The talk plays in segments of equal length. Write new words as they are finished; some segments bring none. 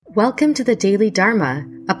Welcome to the Daily Dharma,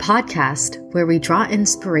 a podcast where we draw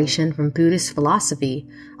inspiration from Buddhist philosophy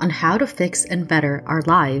on how to fix and better our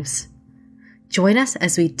lives. Join us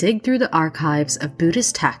as we dig through the archives of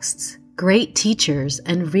Buddhist texts, great teachers,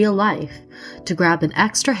 and real life to grab an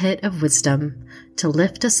extra hit of wisdom to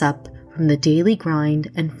lift us up from the daily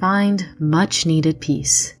grind and find much-needed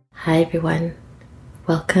peace. Hi everyone,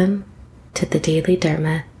 welcome to the Daily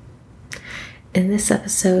Dharma. In this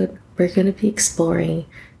episode, we're going to be exploring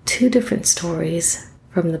two different stories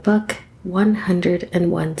from the book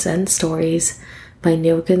 101 Zen Stories by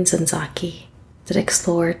Nyogen Zenzaki that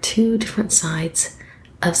explore two different sides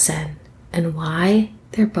of Zen and why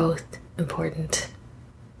they're both important.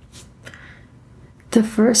 The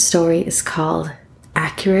first story is called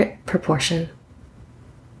Accurate Proportion,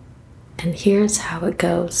 and here's how it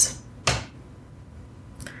goes.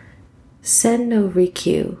 Sen no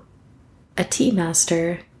Rikyu, a tea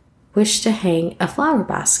master, wished to hang a flower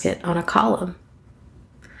basket on a column.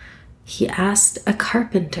 He asked a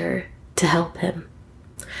carpenter to help him,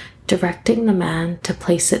 directing the man to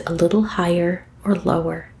place it a little higher or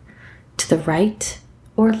lower, to the right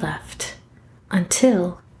or left,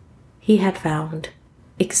 until he had found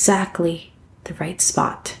exactly the right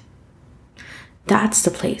spot. "That's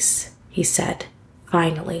the place," he said,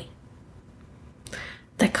 finally.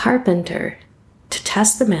 The carpenter, to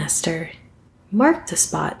test the master, marked the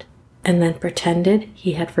spot and then pretended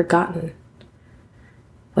he had forgotten.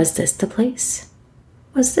 "Was this the place?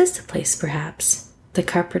 Was this the place, perhaps?" the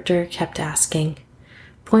carpenter kept asking,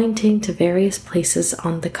 pointing to various places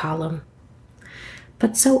on the column.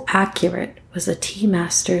 But so accurate was the tea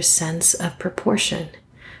master's sense of proportion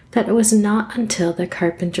that it was not until the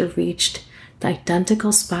carpenter reached the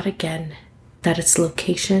identical spot again that its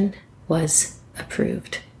location was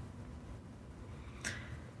approved.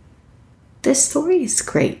 This story is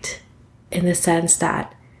great in the sense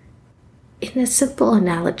that, in a simple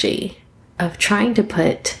analogy of trying to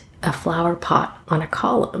put a flower pot on a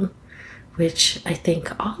column, which I think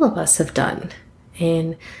all of us have done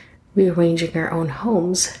in rearranging our own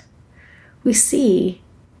homes, we see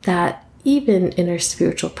that even in our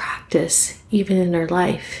spiritual practice, even in our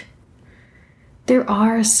life, there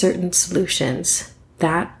are certain solutions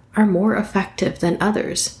that are more effective than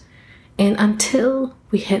others. And until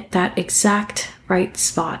we hit that exact right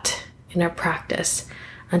spot in our practice,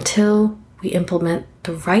 until we implement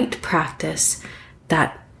the right practice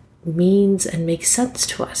that means and makes sense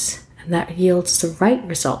to us, and that yields the right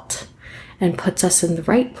result and puts us in the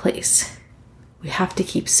right place, we have to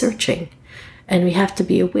keep searching, and we have to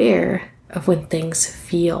be aware of when things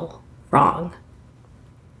feel wrong.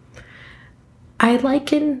 I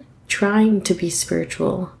liken trying to be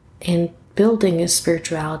spiritual and building a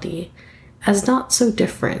spirituality as not so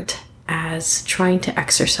different as trying to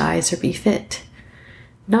exercise or be fit.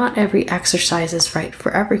 Not every exercise is right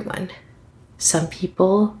for everyone. Some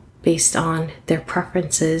people, based on their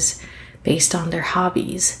preferences, based on their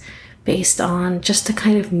hobbies, based on just the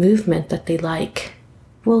kind of movement that they like,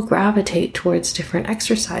 will gravitate towards different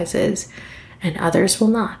exercises, and others will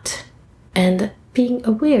not. And being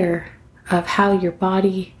aware of how your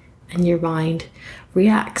body and your mind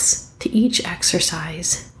reacts to each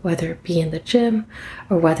exercise, whether it be in the gym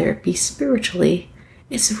or whether it be spiritually,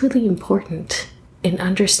 is really important in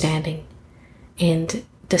understanding and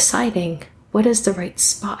deciding what is the right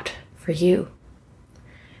spot for you.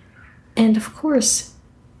 And of course,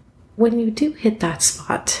 when you do hit that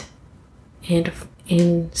spot, and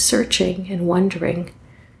in searching and wondering,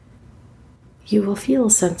 you will feel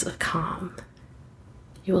a sense of calm.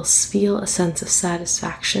 You will feel a sense of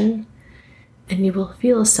satisfaction, and you will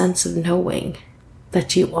feel a sense of knowing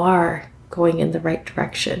that you are going in the right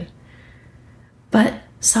direction. But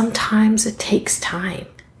sometimes it takes time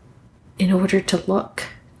in order to look,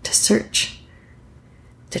 to search,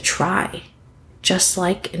 to try. Just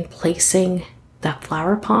like in placing that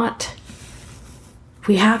flower pot,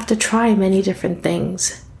 we have to try many different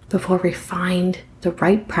things before we find the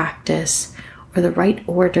right practice or the right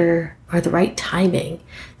order or the right timing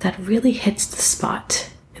that really hits the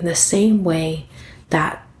spot in the same way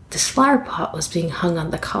that this flower pot was being hung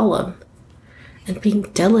on the column. And being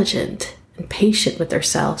diligent and patient with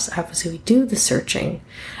ourselves as we do the searching,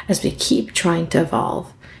 as we keep trying to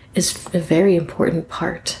evolve, is a very important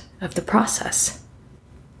part of the process.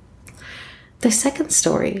 The second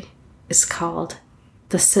story is called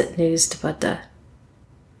The Sit-Nosed Buddha.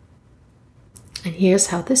 And here's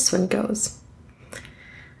how this one goes.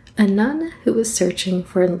 A nun who was searching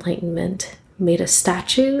for enlightenment made a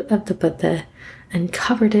statue of the Buddha and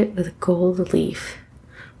covered it with a gold leaf.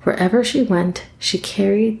 Wherever she went, she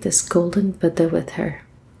carried this golden Buddha with her.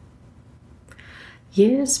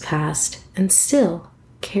 Years passed, and still,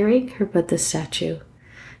 carrying her Buddha statue,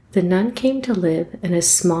 the nun came to live in a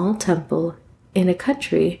small temple in a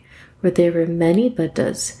country where there were many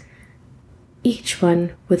Buddhas, each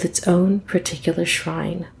one with its own particular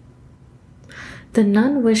shrine. The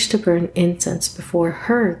nun wished to burn incense before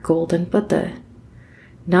her golden Buddha.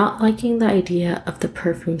 Not liking the idea of the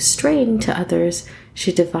perfume straying to others,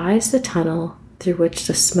 she devised a tunnel through which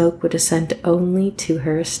the smoke would ascend only to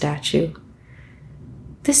her statue.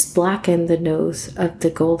 This blackened the nose of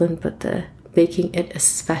the golden Buddha, making it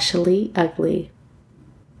especially ugly.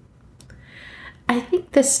 I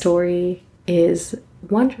think this story is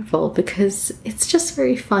wonderful because it's just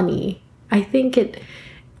very funny. I think it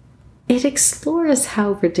explores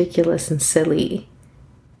how ridiculous and silly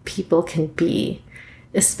people can be,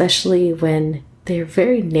 especially when they're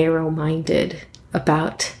very narrow-minded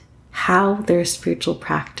about how their spiritual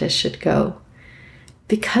practice should go.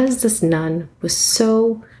 Because this nun was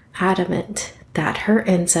so adamant that her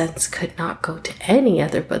incense could not go to any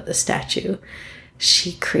other but the statue,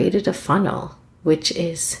 she created a funnel, which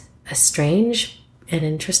is a strange and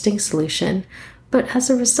interesting solution. But as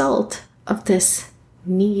a result of this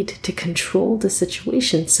need to control the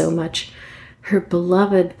situation so much, her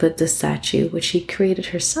beloved Buddha statue, which she created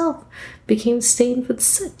herself, became stained with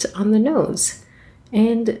soot on the nose.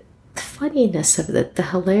 And the funniness of it, the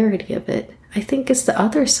hilarity of it, I think is the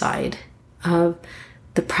other side of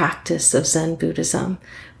the practice of Zen Buddhism,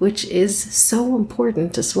 which is so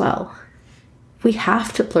important as well. We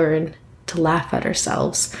have to learn to laugh at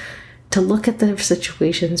ourselves, to look at the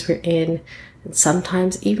situations we're in, and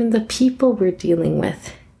sometimes even the people we're dealing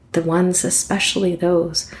with, the ones, especially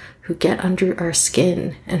those who get under our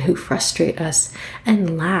skin and who frustrate us,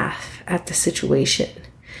 and laugh at the situation.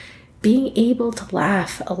 Being able to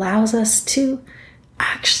laugh allows us to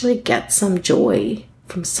actually get some joy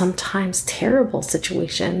from sometimes terrible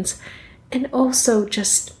situations, and also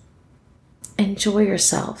just enjoy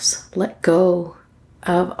ourselves, let go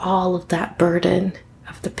of all of that burden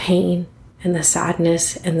of the pain and the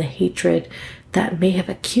sadness and the hatred that may have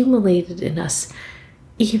accumulated in us,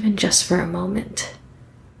 even just for a moment.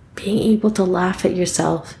 Being able to laugh at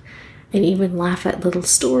yourself and even laugh at little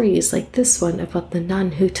stories like this one about the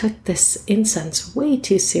nun who took this incense way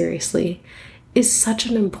too seriously is such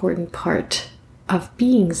an important part of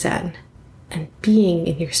being Zen and being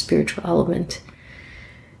in your spiritual element.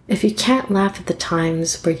 If you can't laugh at the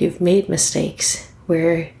times where you've made mistakes,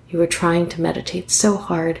 where you were trying to meditate so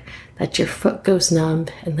hard that your foot goes numb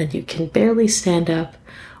and then you can barely stand up,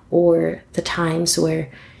 or the times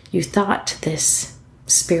where you thought this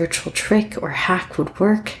spiritual trick or hack would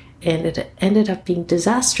work and it ended up being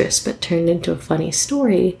disastrous but turned into a funny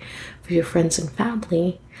story for your friends and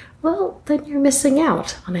family, well, then you're missing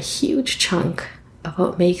out on a huge chunk of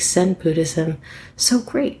what makes Zen Buddhism so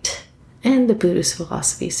great and the Buddhist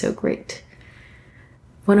philosophy so great.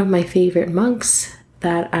 One of my favorite monks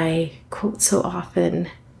that I quote so often,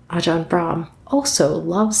 Ajahn Brahm, also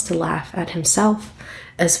loves to laugh at himself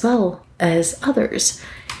as well as others,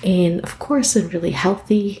 and of course in a really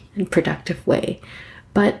healthy and productive way.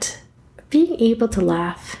 But being able to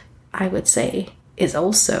laugh, I would say, is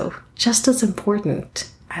also just as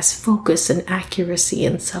important as focus and accuracy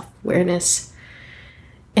and self-awareness.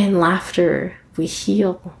 In laughter, we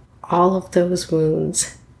heal all of those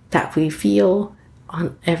wounds that we feel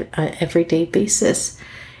on an everyday basis.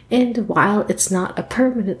 And while it's not a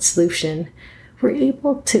permanent solution, we're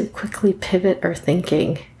able to quickly pivot our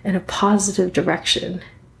thinking in a positive direction.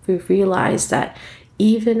 We realize that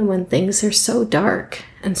even when things are so dark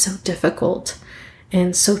and so difficult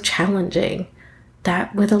and so challenging,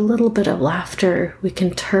 that with a little bit of laughter, we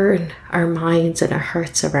can turn our minds and our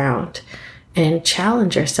hearts around and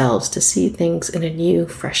challenge ourselves to see things in a new,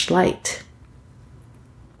 fresh light.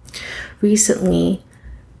 Recently,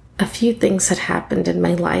 a few things had happened in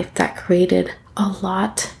my life that created a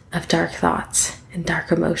lot of dark thoughts and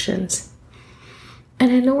dark emotions.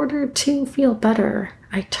 And in order to feel better,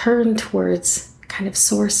 I turned towards kind of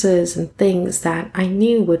sources and things that I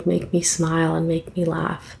knew would make me smile and make me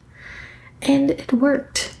laugh. And it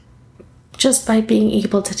worked. Just by being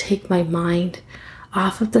able to take my mind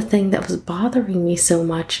off of the thing that was bothering me so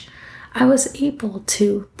much, I was able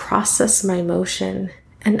to process my emotion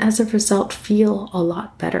and as a result feel a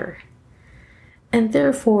lot better. And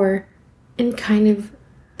therefore, in kind of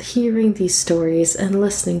hearing these stories and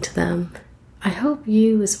listening to them, I hope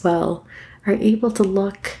you as well are able to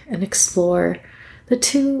look and explore the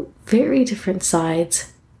two very different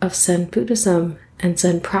sides of Zen Buddhism and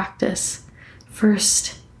Zen practice.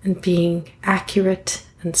 First, in being accurate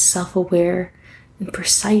and self-aware and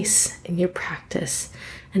precise in your practice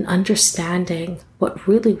and understanding what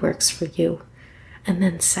really works for you. And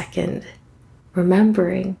then second,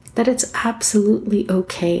 remembering that it's absolutely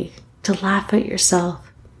okay to laugh at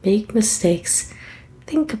yourself, make mistakes,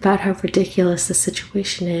 think about how ridiculous the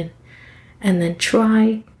situation is, and then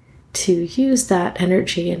try to use that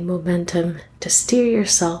energy and momentum to steer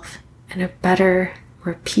yourself in a better,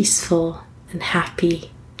 more peaceful and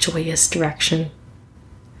happy, joyous direction.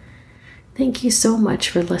 Thank you so much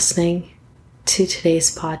for listening to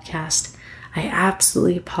today's podcast. I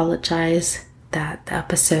absolutely apologize that the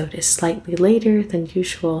episode is slightly later than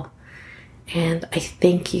usual, and I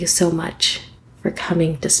thank you so much for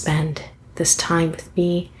coming to spend this time with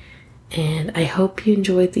me, and I hope you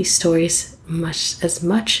enjoyed these stories much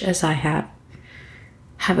as I have.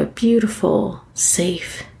 Have a beautiful,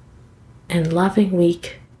 safe, and loving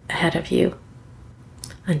week ahead of you.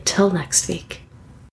 Until next week.